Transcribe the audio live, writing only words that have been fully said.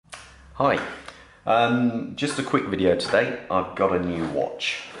Hi, just a quick video today. I've got a new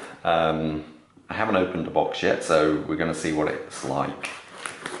watch. I haven't opened the box yet, so we're going to see what it's like.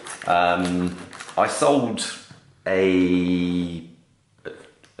 I sold a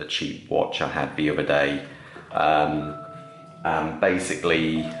cheap watch I had the other day.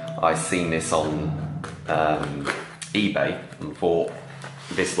 Basically, I seen this on eBay and thought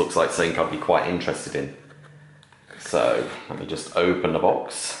this looks like something I'd be quite interested in. So let me just open the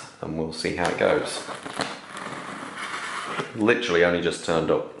box and we'll see how it goes. Literally only just turned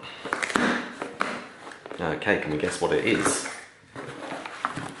up. Okay, can we guess what it is?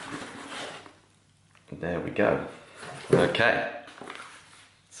 There we go. Okay,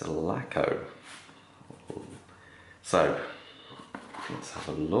 it's a Laco. So let's have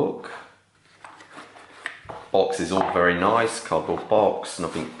a look. Box is all very nice, cardboard box,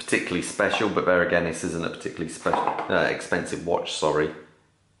 nothing particularly special, but there again, this isn't a particularly expensive watch, sorry.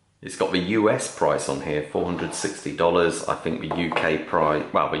 It's got the US price on here, $460. I think the UK price,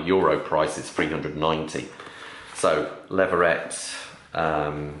 well, the Euro price is $390. So, leatherette,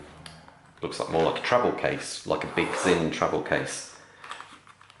 looks like more like a travel case, like a big Zinn travel case.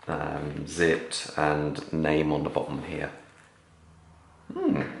 Zipped and name on the bottom here.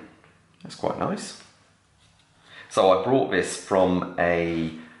 That's quite nice. So I brought this from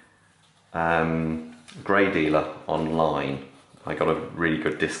a grey dealer online. I got a really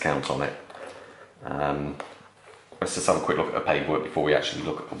good discount on it. Let's just have a quick look at the paperwork before we actually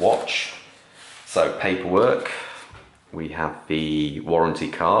look at the watch. So paperwork, we have the warranty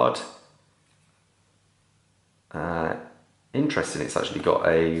card. Interesting, it's actually got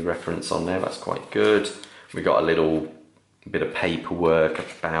a reference on there, that's quite good. We got a little bit of paperwork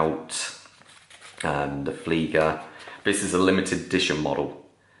about the Flieger. This is a limited edition model.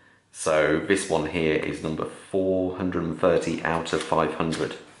 So this one here is number 430 out of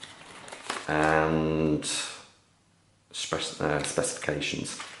 500. And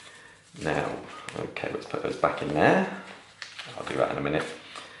specifications. Now, okay, let's put those back in there. I'll do that in a minute.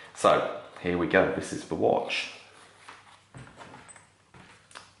 So, here we go, this is the watch.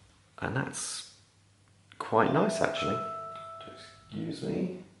 And that's quite nice actually. Excuse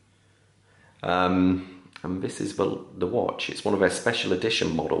me. And this is the watch. It's one of their special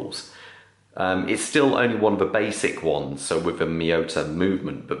edition models. It's still only one of the basic ones, so with a Miyota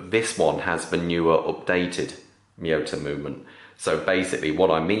movement, but this one has the newer updated Miyota movement. So basically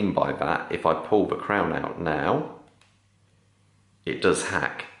what I mean by that, if I pull the crown out now, it does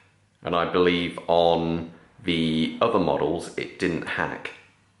hack. And I believe on the other models, it didn't hack.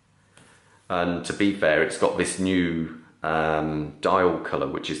 And to be fair, it's got this new dial colour,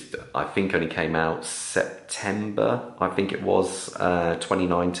 which is, I think, only came out September, I think it was,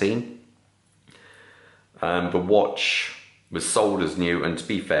 2019. The watch was sold as new, and to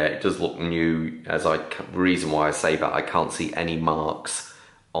be fair, it does look new. The reason why I say that, I can't see any marks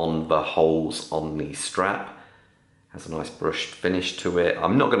on the holes on the strap. Has a nice brushed finish to it.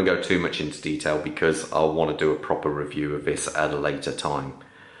 I'm not going to go too much into detail because I'll want to do a proper review of this at a later time.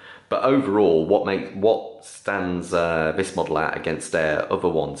 But overall, what stands this model out against their other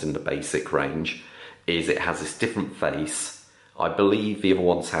ones in the basic range is it has this different face. I believe the other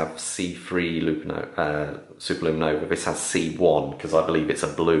ones have C3 Superluminova. This has C1 because I believe it's a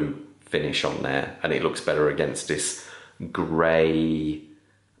blue finish on there, and it looks better against this grey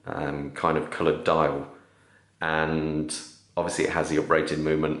kind of coloured dial. And obviously it has the uprated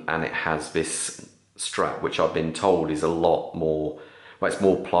movement, and it has this strap, which I've been told is a lot more, well, it's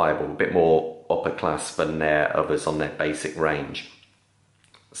more pliable, a bit more upper class than their others on their basic range.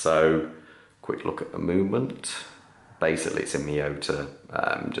 So, quick look at the movement. Basically it's a Miyota,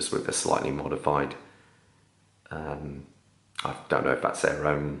 just with a slightly modified, I don't know if that's their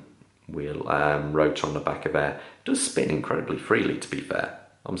own wheel, rotor on the back of there. It does spin incredibly freely, to be fair.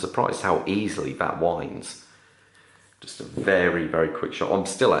 I'm surprised how easily that winds. Just a very, very quick shot. I'm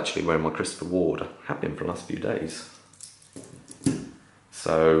still actually wearing my Christopher Ward. I have been for the last few days.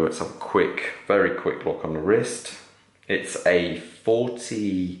 So let's have a quick, very quick look on the wrist. It's a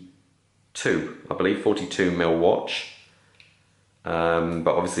 42, I believe, 42mm watch. But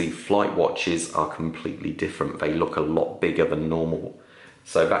obviously flight watches are completely different. They look a lot bigger than normal.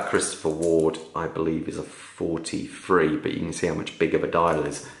 So that Christopher Ward, I believe, is a 43, but you can see how much bigger the dial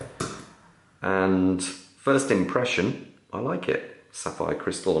is. And first impression, I like it. Sapphire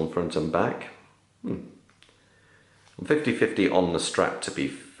crystal on front and back. I'm 50-50 on the strap, to be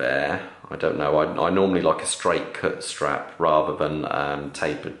fair. I don't know, I normally like a straight cut strap rather than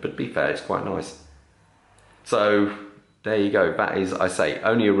tapered, but to be fair, it's quite nice. So there you go, that is, I say,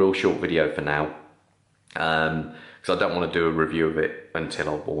 only a real short video for now, because I don't want to do a review of it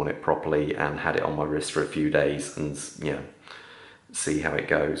until I've worn it properly and had it on my wrist for a few days and, you know, see how it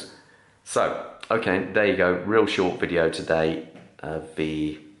goes. So, okay, there you go. Real short video today of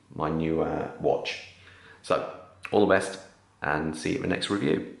my new watch. So, all the best and see you in the next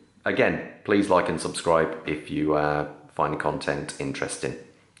review. Again, please like and subscribe if you find the content interesting.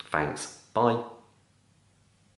 Thanks. Bye.